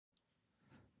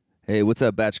Hey, what's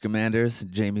up, Batch Commanders?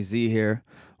 Jamie Z here.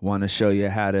 Want to show you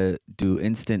how to do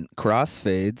instant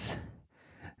crossfades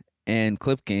and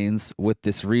clip gains with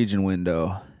this region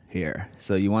window here.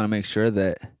 So you want to make sure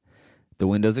that the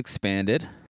window's expanded.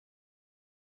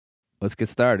 Let's get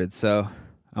started. So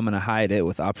I'm going to hide it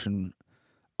with Option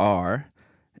R.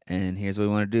 And here's what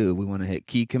we want to do. We want to hit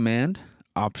Key Command,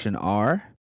 Option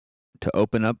R to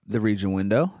open up the region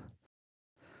window.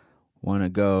 Want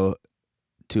to go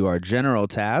to our General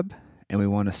tab, and we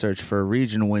want to search for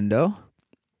region window.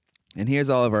 And here's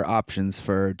all of our options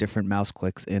for different mouse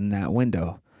clicks in that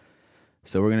window.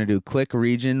 So we're going to do click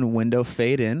region window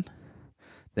fade in,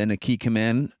 then a key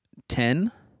command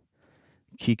 10,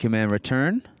 key command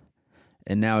return,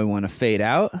 and now we want to fade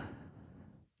out.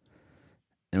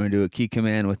 And we do a key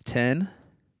command with 10,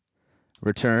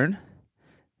 return.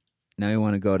 Now we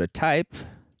want to go to type,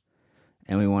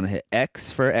 and we want to hit X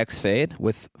for Xfade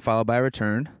with followed by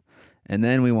return. And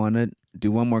then we want to do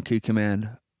one more key command,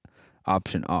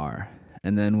 Option R.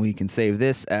 And then we can save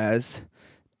this as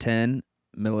 10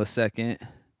 millisecond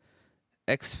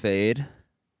Xfade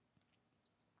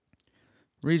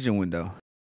region window.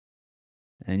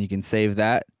 And you can save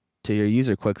that to your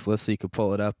user quicks list so you can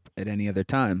pull it up at any other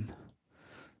time.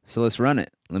 So let's run it.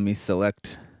 Let me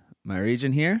select my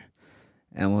region here,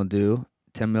 and we'll do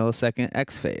 10 millisecond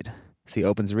Xfade. See,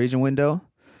 opens the region window,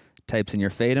 types in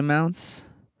your fade amounts,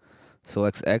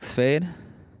 selects Xfade.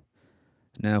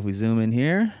 Now if we zoom in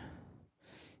here,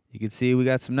 you can see we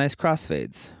got some nice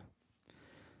crossfades.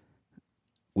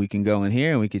 We can go in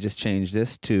here and we could just change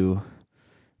this to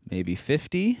maybe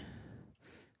 50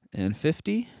 and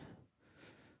 50.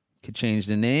 Could change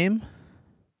the name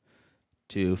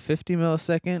to 50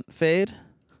 millisecond fade.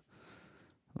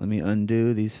 Let me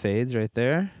undo these fades right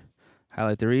there.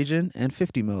 Highlight the region and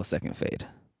 50 millisecond fade.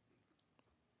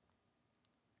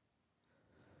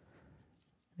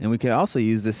 And we can also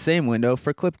use the same window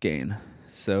for clip gain.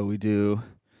 So we do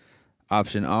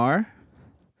Option R,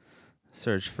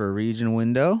 search for region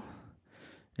window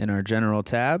in our General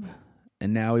tab,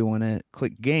 and now we want to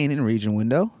click gain in region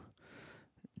window.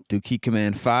 Do key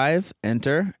command 5,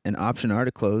 enter, and Option R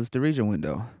to close the region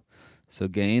window. So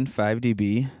gain 5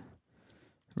 dB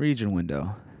region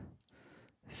window.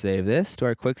 Save this to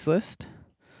our quicks list,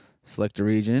 select a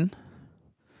region,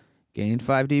 gain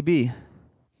 5 dB. You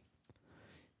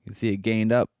can see it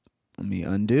gained up. Let me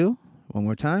undo one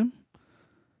more time.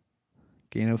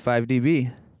 Gain of 5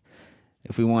 dB.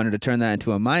 If we wanted to turn that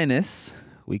into a minus,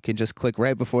 we can just click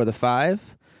right before the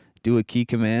 5, do a key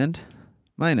command,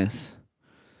 minus.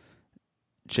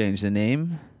 Change the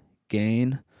name,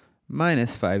 gain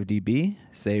minus 5 dB,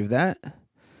 save that,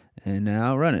 and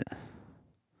now run it.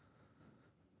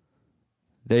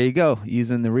 There you go,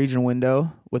 using the region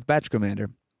window with Batch Commander.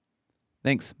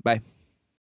 Thanks, bye.